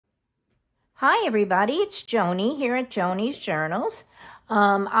Hi everybody, it's Joni here at Joni's Journals.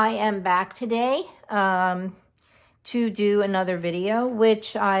 I am back today to do another video,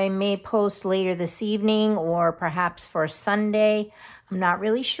 which I may post later this evening or perhaps for Sunday. I'm not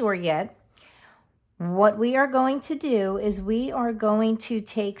really sure yet. What we are going to do is we are going to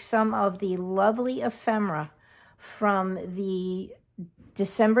take some of the lovely ephemera from the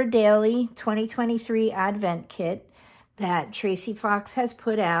December Daily 2023 Advent Kit that Tracy Fox has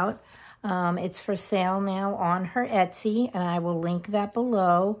put out. It's for sale now on her Etsy, and I will link that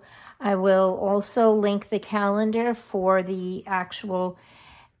below. I will also link the calendar for the actual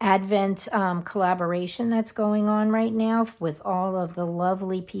Advent collaboration that's going on right now with all of the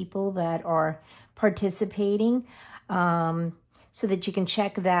lovely people that are participating, so that you can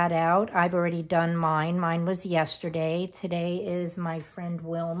check that out. I've already done mine. Mine was yesterday. Today is my friend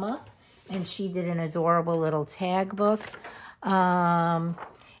Wilma, and she did an adorable little tag book.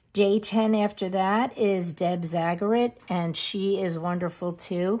 Day 10 after that is Deb Zagarit, and she is wonderful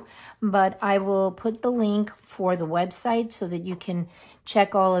too. But I will put the link for the website so that you can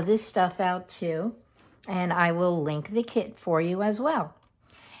check all of this stuff out too. And I will link the kit for you as well.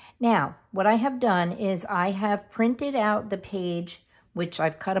 Now, what I have done is I have printed out the page, which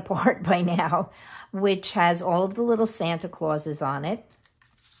I've cut apart by now, which has all of the little Santa Clauses on it.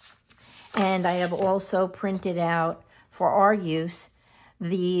 And I have also printed out, for our use,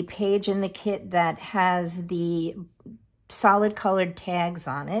 the page in the kit that has the solid colored tags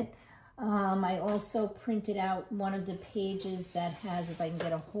on it. I also printed out one of the pages that has, if I can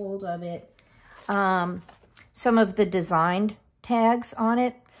get a hold of it, some of the designed tags on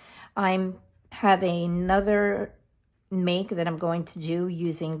it. I have another make that I'm going to do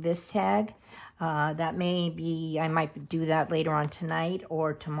using this tag. That may be, I might do that later on tonight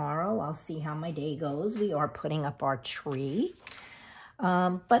or tomorrow. I'll see how my day goes. We are putting up our tree.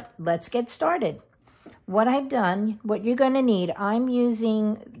 But let's get started. What I've done, what you're going to need, I'm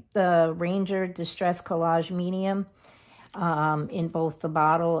using the Ranger Distress Collage Medium in both the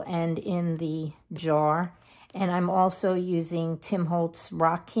bottle and in the jar. And I'm also using Tim Holtz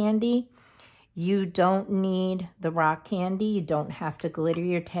Rock Candy. You don't need the rock candy. You don't have to glitter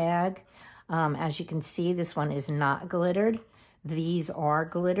your tag. As you can see, this one is not glittered. These are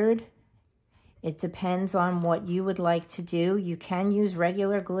glittered. It depends on what you would like to do. You can use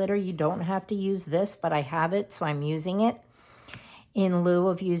regular glitter. You don't have to use this, but I have it, so I'm using it. In lieu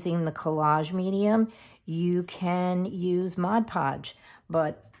of using the collage medium, you can use Mod Podge.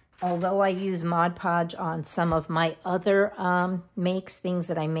 But although I use Mod Podge on some of my other things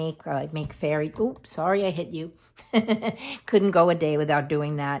that I make fairy... Oops, sorry I hit you. Couldn't go a day without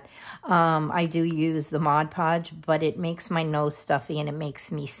doing that. I do use the Mod Podge, but it makes my nose stuffy and it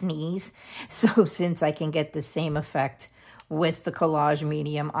makes me sneeze. So since I can get the same effect with the collage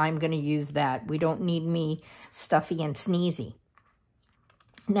medium, I'm going to use that. We don't need me stuffy and sneezy.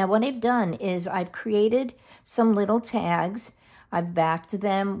 Now what I've done is I've created some little tags. I've backed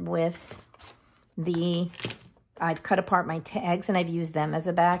them with I've cut apart my tags and I've used them as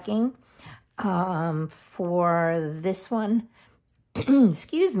a backing. For this one,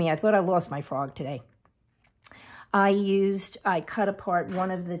 excuse me, I thought I lost my frog today. I cut apart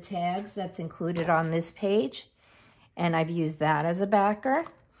one of the tags that's included on this page, and I've used that as a backer.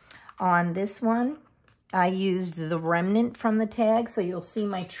 On this one, I used the remnant from the tag, so you'll see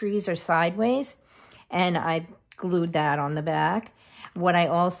my trees are sideways, and I glued that on the back. What I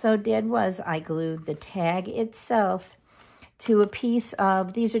also did was I glued the tag itself to a piece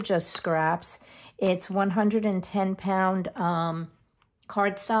of, these are just scraps. It's 110-pound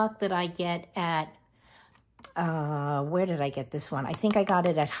cardstock that I get at, where did I get this one? I think I got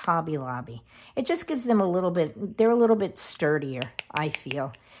it at Hobby Lobby. It just gives them a little bit, they're a little bit sturdier, I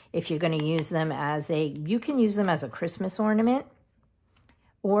feel. If you're going to use them as you can use them as a Christmas ornament,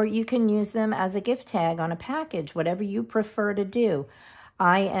 or you can use them as a gift tag on a package, whatever you prefer to do.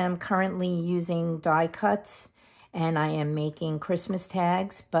 I am currently using die cuts, and I am making Christmas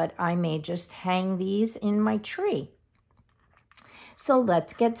tags, but I may just hang these in my tree. So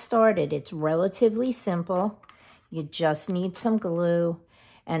let's get started. It's relatively simple. You just need some glue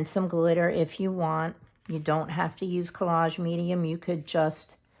and some glitter if you want. You don't have to use collage medium. You could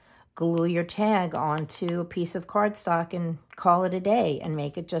just glue your tag onto a piece of cardstock and call it a day and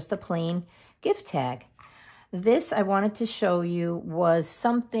make it just a plain gift tag. This I wanted to show you was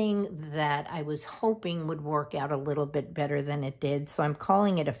something that I was hoping would work out a little bit better than it did, so I'm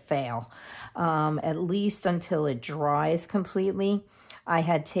calling it a fail, at least until it dries completely. I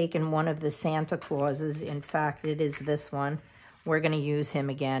had taken one of the Santa Clauses. In fact, it is this one. We're going to use him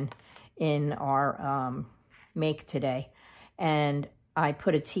again in our make today. And I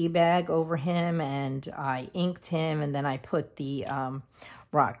put a tea bag over him and I inked him, and then I put the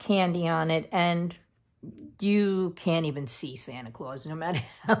rock candy on it, and you can't even see Santa Claus no matter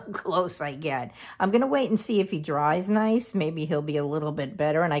how close I get. I'm going to wait and see if he dries nice. Maybe he'll be a little bit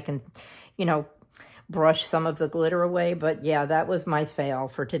better and I can, you know, brush some of the glitter away. But yeah, that was my fail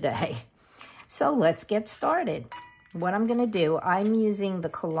for today. So let's get started. What I'm going to do, I'm using the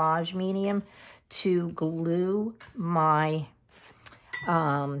collage medium to glue my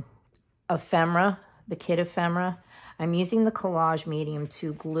ephemera, the kit ephemera. I'm using the collage medium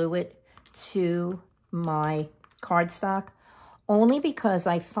to glue it to my cardstock, only because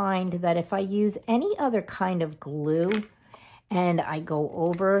I find that if I use any other kind of glue and I go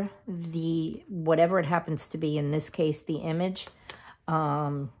over the, whatever it happens to be, in this case, the image,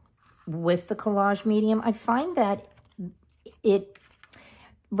 with the collage medium, I find that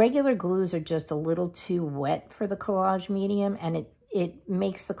regular glues are just a little too wet for the collage medium, and it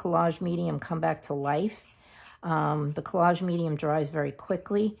makes the collage medium come back to life. The collage medium dries very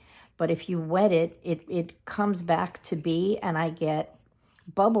quickly, but if you wet it, it comes back to be, and I get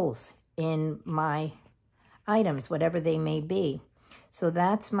bubbles in my items, whatever they may be. So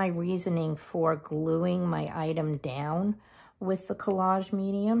that's my reasoning for gluing my item down with the collage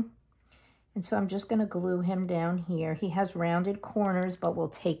medium. And so I'm just going to glue him down here. He has rounded corners, but we'll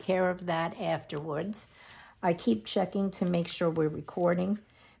take care of that afterwards. I keep checking to make sure we're recording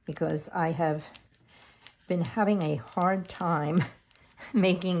because I have been having a hard time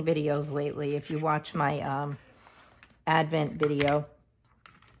making videos lately. If you watch my Advent video,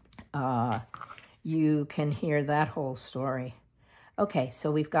 you can hear that whole story. Okay,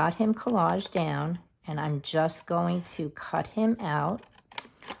 so we've got him collaged down, and I'm just going to cut him out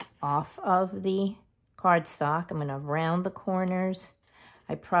off of the cardstock. I'm going to round the corners.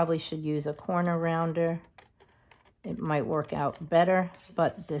 I probably should use a corner rounder. It might work out better,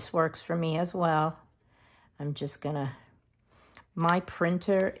 but this works for me as well. I'm just going to, my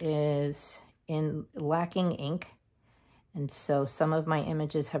printer is lacking ink, and so some of my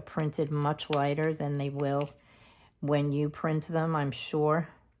images have printed much lighter than they will when you print them, I'm sure.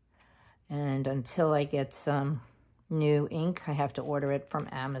 And until I get some new ink, I have to order it from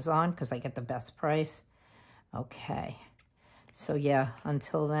Amazon because I get the best price. Okay, so yeah,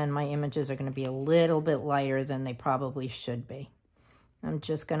 until then my images are going to be a little bit lighter than they probably should be. I'm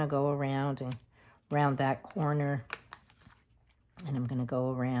just going to go around and round that corner, and I'm going to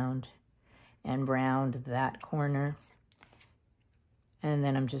go around and round that corner, and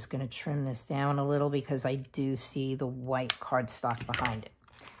then I'm just going to trim this down a little because I do see the white cardstock behind it.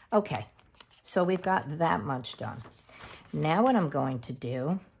 Okay, so we've got that much done. Now what I'm going to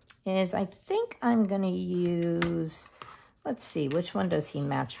do is I think I'm going to use, let's see, which one does he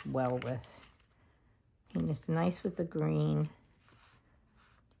match well with? It's nice with the green.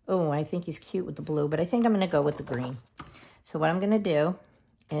 Oh, I think he's cute with the blue, but I think I'm going to go with the green. So what I'm going to do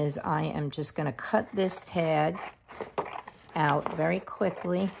is I am just going to cut this tag out very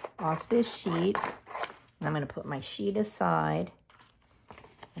quickly off this sheet. I'm going to put my sheet aside.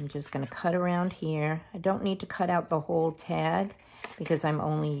 I'm just going to cut around here. I don't need to cut out the whole tag because I'm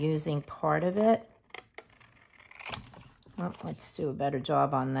only using part of it. Well, let's do a better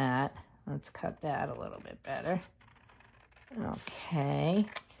job on that. Let's cut that a little bit better. Okay.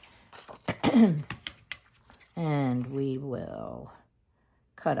 And we will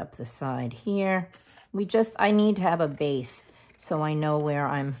cut up the side here. I need to have a base so I know where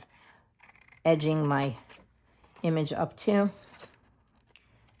I'm edging my image up to.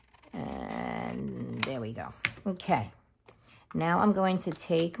 And there we go. Okay, now I'm going to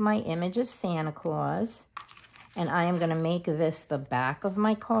take my image of Santa Claus, and I am going to make this the back of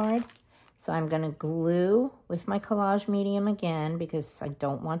my card. So I'm going to glue with my collage medium again because I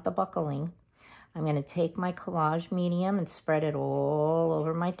don't want the buckling. I'm going to take my collage medium and spread it all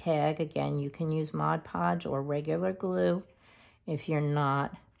over my tag. Again, you can use Mod Podge or regular glue if you're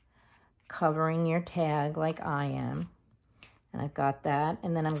not covering your tag like I am. And I've got that,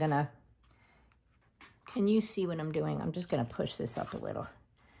 and then I'm going to, can you see what I'm doing? I'm just going to push this up a little.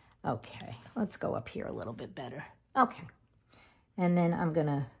 Okay, let's go up here a little bit better. Okay, and then I'm going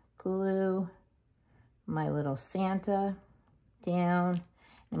to glue my little Santa down.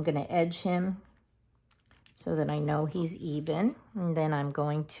 I'm going to edge him so that I know he's even. And then I'm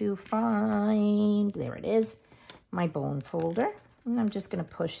going to find, there it is, my bone folder. And I'm just going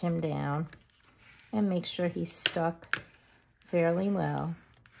to push him down and make sure he's stuck fairly well,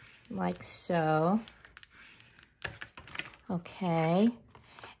 like so. Okay,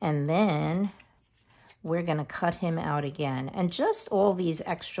 and then we're going to cut him out again. And just all these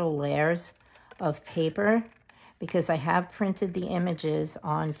extra layers of paper because I have printed the images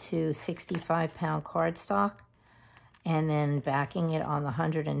onto 65-pound cardstock and then backing it on the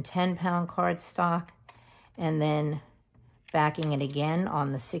 110-pound cardstock and then backing it again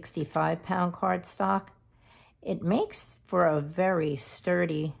on the 65-pound cardstock. It makes for a very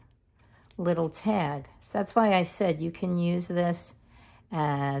sturdy little tag. So that's why I said you can use this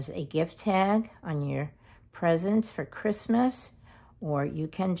as a gift tag on your presents for Christmas, or you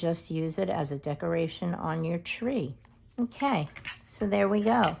can just use it as a decoration on your tree. Okay, so there we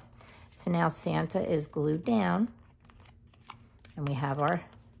go. So now Santa is glued down, and we have our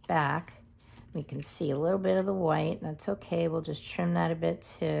back. We can see a little bit of the white. That's okay. We'll just trim that a bit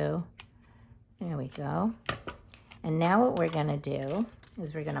too. There we go. And now what we're going to do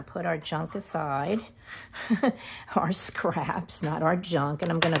is we're going to put our junk aside, our scraps, not our junk,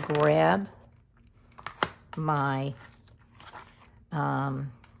 and I'm going to grab my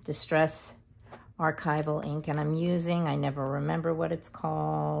Distress Archival ink, and I'm using, I never remember what it's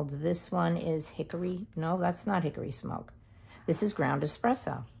called. This one is Hickory. No, that's not Hickory Smoke. This is Ground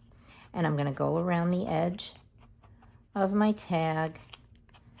Espresso. And I'm going to go around the edge of my tag.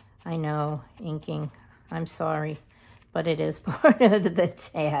 I know, inking, I'm sorry, but it is part of the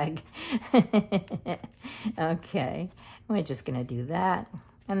tag. Okay, we're just going to do that.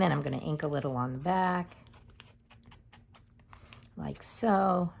 And then I'm going to ink a little on the back, like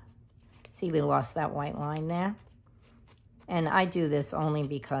so. See, we lost that white line there. And I do this only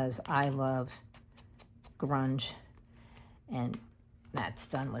because I love grunge. And that's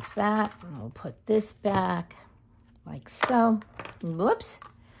done with that. And we'll put this back like so. Whoops.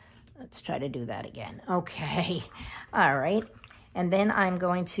 Let's try to do that again. Okay. All right. And then I'm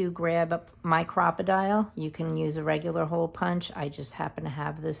going to grab my Crocodile. You can use a regular hole punch. I just happen to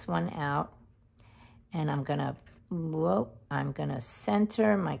have this one out. And I'm going to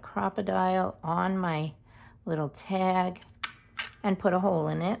center my Crocodile on my little tag and put a hole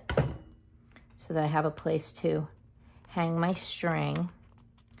in it so that I have a place to hang my string.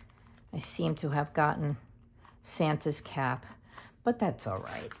 I seem to have gotten Santa's cap, but that's all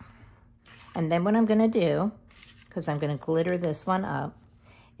right. And then what I'm going to do, because I'm going to glitter this one up,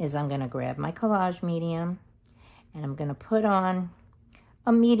 is I'm going to grab my collage medium and I'm going to put on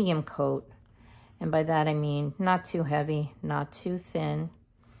a medium coat. And by that I mean not too heavy, not too thin.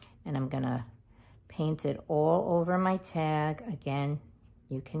 And I'm going to paint it all over my tag. Again,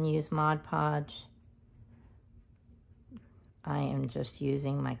 you can use Mod Podge. I am just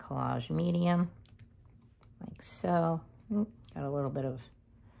using my collage medium, like so. Got a little bit of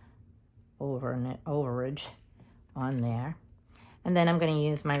overage on there. And then I'm going to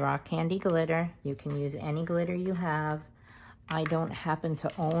use my rock candy glitter. You can use any glitter you have. I don't happen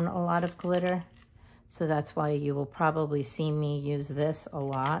to own a lot of glitter, so that's why you will probably see me use this a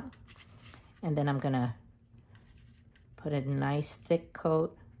lot. And then I'm going to put a nice thick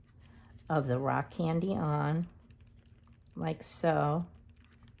coat of the rock candy on, like so.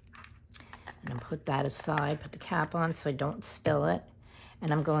 And I'll put that aside, put the cap on so I don't spill it.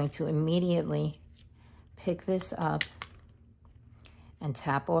 And I'm going to immediately pick this up and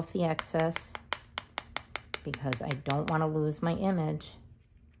tap off the excess because I don't want to lose my image.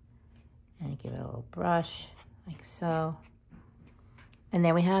 And give it a little brush, like so. And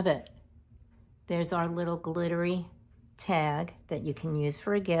there we have it. There's our little glittery tag that you can use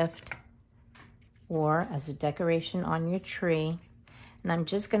for a gift or as a decoration on your tree. And I'm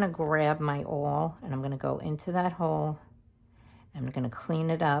just going to grab my awl and I'm going to go into that hole. I'm going to clean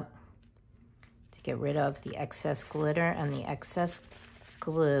it up to get rid of the excess glitter and the excess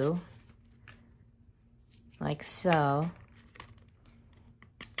glue, like so.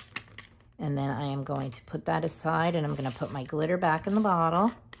 And then I am going to put that aside and I'm going to put my glitter back in the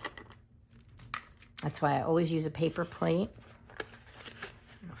bottle. That's why I always use a paper plate.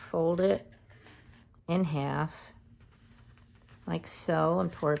 Fold it in half, like so, and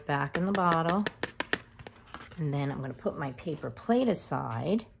pour it back in the bottle. And then I'm going to put my paper plate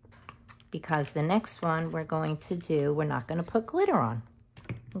aside because the next one we're going to do, we're not going to put glitter on.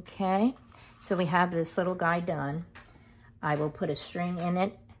 Okay, so we have this little guy done. I will put a string in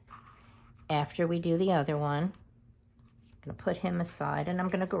it after we do the other one. I'm going to put him aside and I'm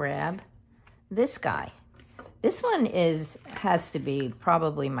going to grab this guy. This one has to be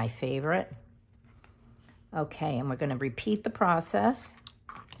probably my favorite. Okay, and we're going to repeat the process.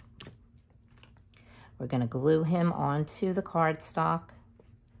 We're going to glue him onto the cardstock,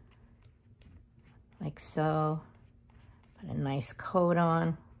 like so. Put a nice coat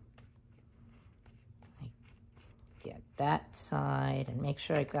on. Get that side and make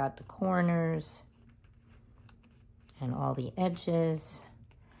sure I got the corners and all the edges.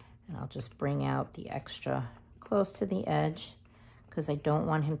 And I'll just bring out the extra close to the edge because I don't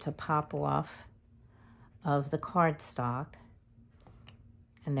want him to pop off of the cardstock.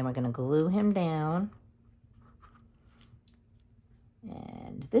 And then we're going to glue him down.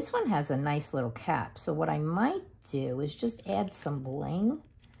 And this one has a nice little cap. So what I might do is just add some bling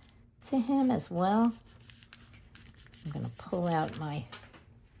to him as well. I'm going to pull out my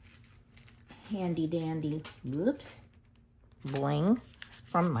handy dandy, whoops, bling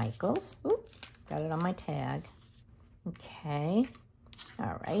from Michaels. Oop, got it on my tag. Okay.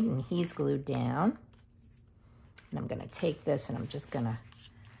 All right, and he's glued down. And I'm going to take this and I'm just going to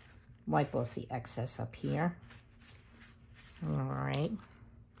wipe off the excess up here. All right.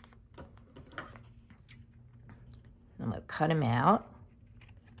 I'm going to cut him out.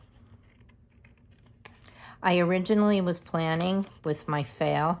 I originally was planning with my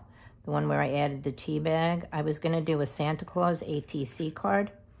fail, the one where I added the tea bag, I was going to do a Santa Claus ATC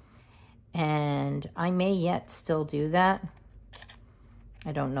card. And I may yet still do that.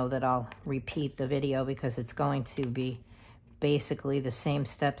 I don't know that I'll repeat the video because it's going to be basically the same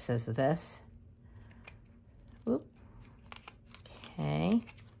steps as this. Oop. Okay,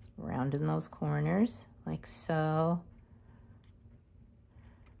 rounding those corners like so.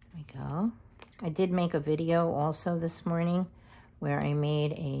 There we go. I did make a video also this morning where I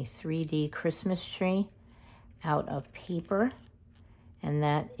made a 3D Christmas tree out of paper, and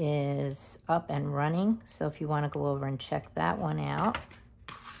that is up and running. So if you want to go over and check that one out.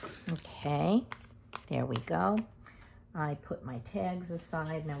 Okay, there we go. I put my tags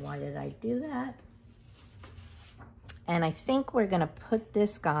aside. Now, why did I do that? And I think we're going to put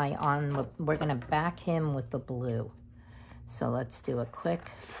this guy on, we're going to back him with the blue. So let's do a quick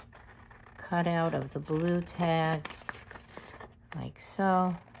cutout of the blue tag, like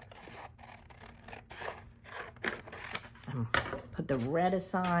so. And put the red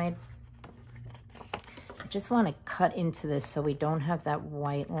aside. I just want to cut into this so we don't have that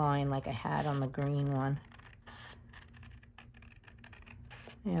white line like I had on the green one.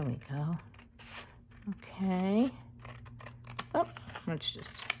 There we go. Okay. Oh, let's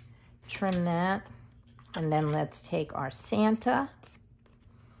just trim that. And then let's take our Santa,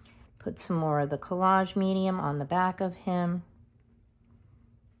 put some more of the collage medium on the back of him,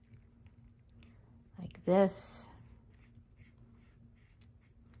 like this.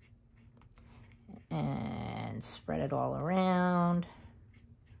 And spread it all around.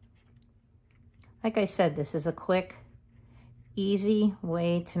 Like I said, this is a quick, easy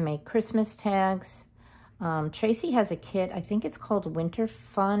way to make Christmas tags. Tracy has a kit, I think it's called Winter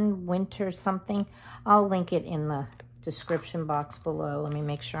Fun, Winter something. I'll link it in the description box below. Let me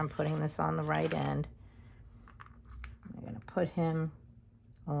make sure I'm putting this on the right end. I'm going to put him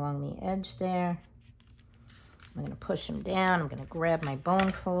along the edge there. I'm going to push him down. I'm going to grab my bone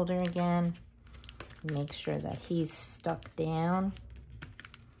folder again. Make sure that he's stuck down,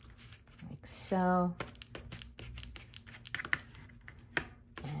 like so.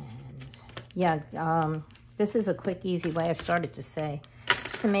 And yeah, this is a quick, easy way, I started to say,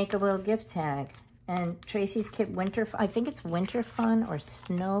 to make a little gift tag. And Tracy's kit, I think it's Winter Fun or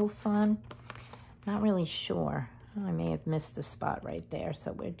Snow Fun. Not really sure. I may have missed a spot right there,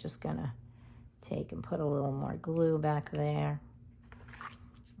 so we're just gonna take and put a little more glue back there.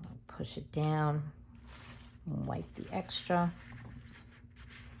 Push it down. Wipe the extra.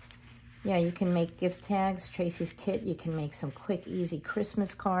 Yeah, you can make gift tags. Tracy's kit, you can make some quick, easy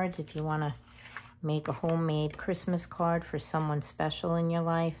Christmas cards if you want to make a homemade Christmas card for someone special in your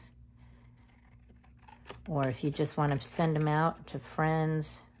life. Or if you just want to send them out to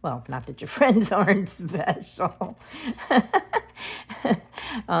friends. Well, not that your friends aren't special.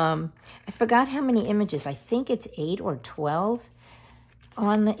 I forgot how many images. I think it's 8 or 12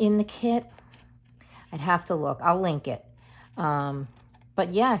 in the kit. I'd have to look. I'll link it.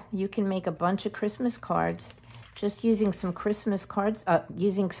 But yeah, you can make a bunch of Christmas cards just using some Christmas cards,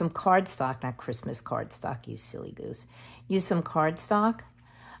 using some cardstock, not Christmas cardstock, you silly goose. Use some cardstock.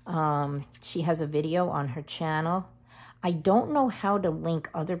 She has a video on her channel. I don't know how to link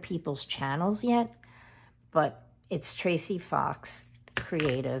other people's channels yet, but it's Tracy Fox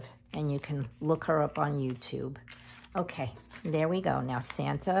Creative, and you can look her up on YouTube. Okay, there we go. Now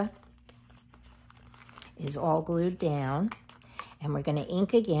Santa is all glued down, and we're going to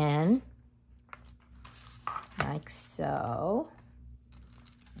ink again, like so.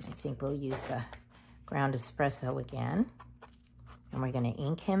 I think we'll use the ground espresso again, and we're going to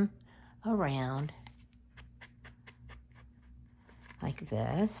ink him around like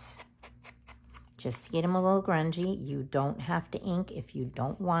this, just to get him a little grungy. You don't have to ink if you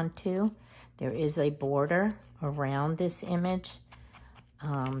don't want to. There is a border around this image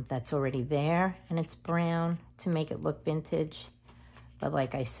that's already there, and it's brown to make it look vintage. But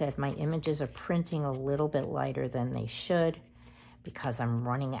like I said, my images are printing a little bit lighter than they should because I'm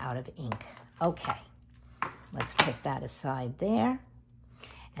running out of ink. Okay, let's put that aside there.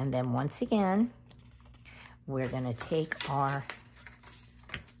 And then once again, we're gonna take our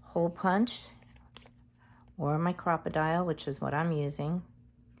hole punch or my crocodile, which is what I'm using,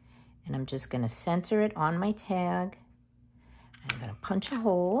 and I'm just gonna center it on my tag. I'm gonna punch a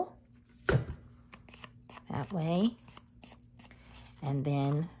hole that way. And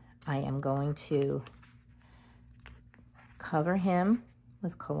then I am going to cover him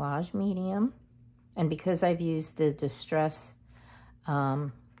with Collage Medium. And because I've used the Distress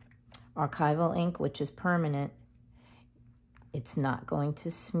archival ink, which is permanent, it's not going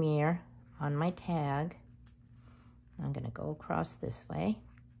to smear on my tag. I'm going to go across this way.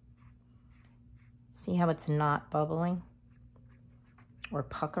 See how it's not bubbling? Or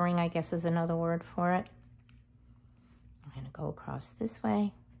puckering, I guess is another word for it. I'm going to go across this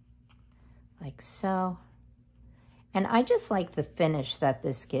way, like so. And I just like the finish that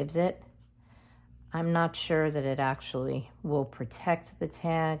this gives it. I'm not sure that it actually will protect the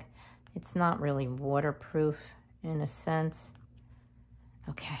tag. It's not really waterproof in a sense.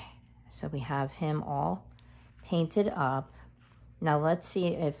 Okay, so we have him all painted up. Now let's see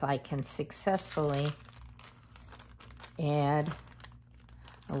if I can successfully add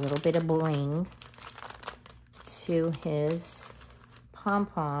a little bit of bling to his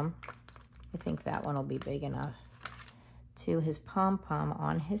pom-pom. I think that one will be big enough. To his pom-pom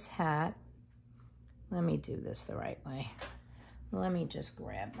on his hat. Let me do this the right way. Let me just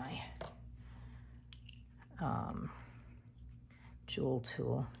grab my jewel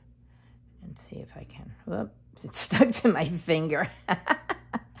tool and see if I can. Whoops, it stuck to my finger.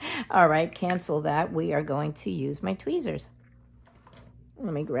 All right, cancel that. We are going to use my tweezers.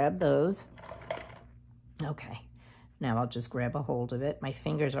 Let me grab those. Okay, now I'll just grab a hold of it. My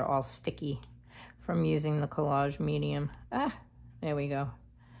fingers are all sticky from using the Collage Medium. Ah, there we go.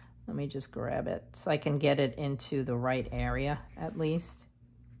 Let me just grab it so I can get it into the right area at least.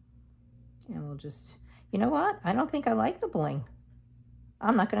 And we'll just, you know what? I don't think I like the bling.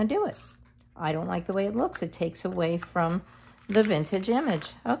 I'm not gonna do it. I don't like the way it looks. It takes away from the vintage image.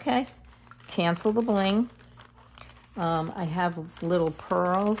 Okay, cancel the bling. I have little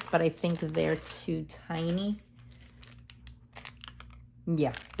pearls, but I think they're too tiny.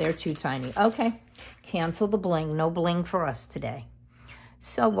 Yeah, they're too tiny. Okay, cancel the bling. No bling for us today.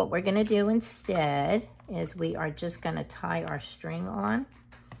 So what we're going to do instead is we are just going to tie our string on.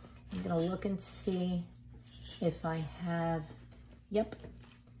 I'm going to look and see if I have, yep,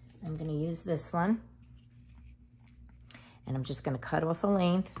 I'm going to use this one. And I'm just going to cut off a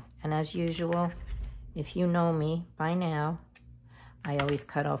length. And as usual, if you know me by now, I always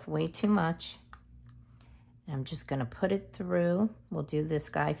cut off way too much. I'm just going to put it through. We'll do this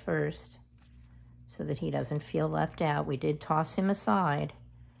guy first so that he doesn't feel left out. We did toss him aside.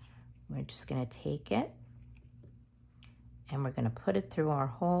 We're just going to take it and we're going to put it through our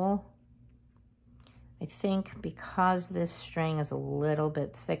hole. I think because this string is a little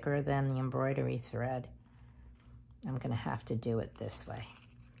bit thicker than the embroidery thread, I'm going to have to do it this way.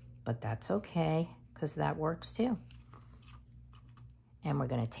 But that's okay because that works too. And we're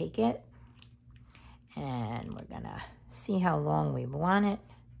going to take it and we're going to see how long we want it.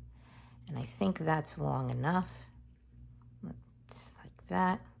 And I think that's long enough. Just like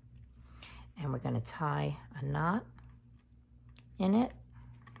that. And we're going to tie a knot in it.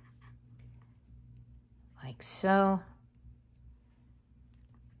 Like so.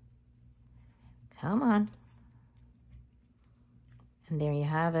 Come on. And there you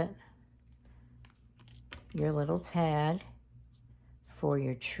have it. Your little tag for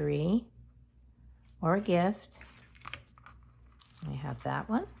your tree or a gift. We have that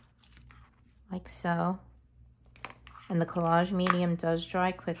one. Like so. And the Collage Medium does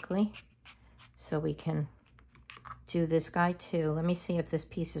dry quickly, so we can do this guy too. Let me see if this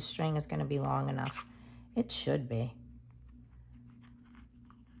piece of string is going to be long enough. It should be.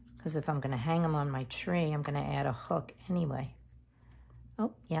 Because if I'm going to hang them on my tree, I'm going to add a hook anyway.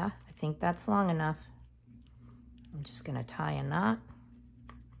 Oh, yeah, I think that's long enough. I'm just going to tie a knot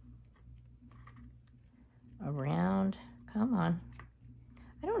around. Come on.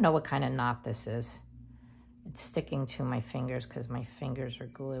 I don't know what kind of knot this is. It's sticking to my fingers because my fingers are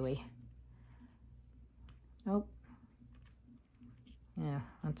gluey. Nope. Yeah,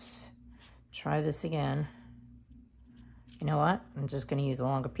 let's try this again. You know what? I'm just going to use a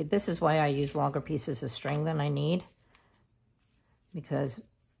longer piece. This is why I use longer pieces of string than I need, because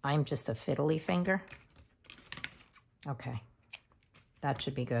I'm just a fiddly finger. Okay. That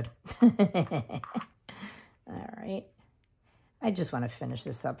should be good. All right. I just want to finish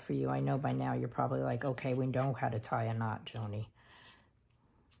this up for you. I know by now you're probably like, okay, we know how to tie a knot, Joni.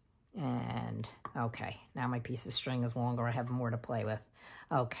 And, okay, now my piece of string is longer. I have more to play with.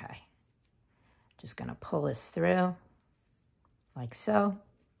 Okay. Just going to pull this through like so.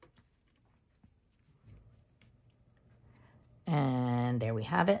 And there we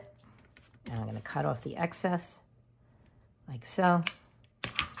have it. And I'm going to cut off the excess like so.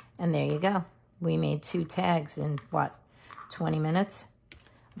 And there you go. We made 2 tags in, what, 20 minutes?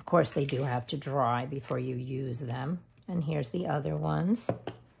 Of course, they do have to dry before you use them. And here's the other ones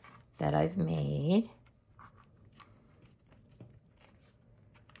that I've made.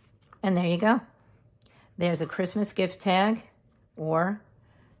 And there you go. There's a Christmas gift tag or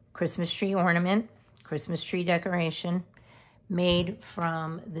Christmas tree ornament, Christmas tree decoration made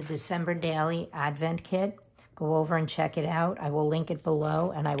from the December Daily Advent Kit. Go over and check it out. I will link it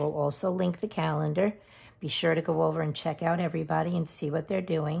below, and I will also link the calendar. Be sure to go over and check out everybody and see what they're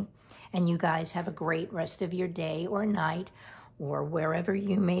doing. And you guys have a great rest of your day or night or wherever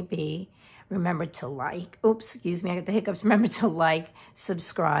you may be. Remember to like, oops, excuse me, I got the hiccups. Remember to like,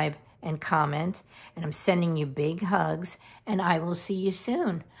 subscribe, and comment. And I'm sending you big hugs, and I will see you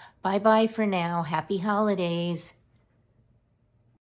soon. Bye-bye for now. Happy holidays.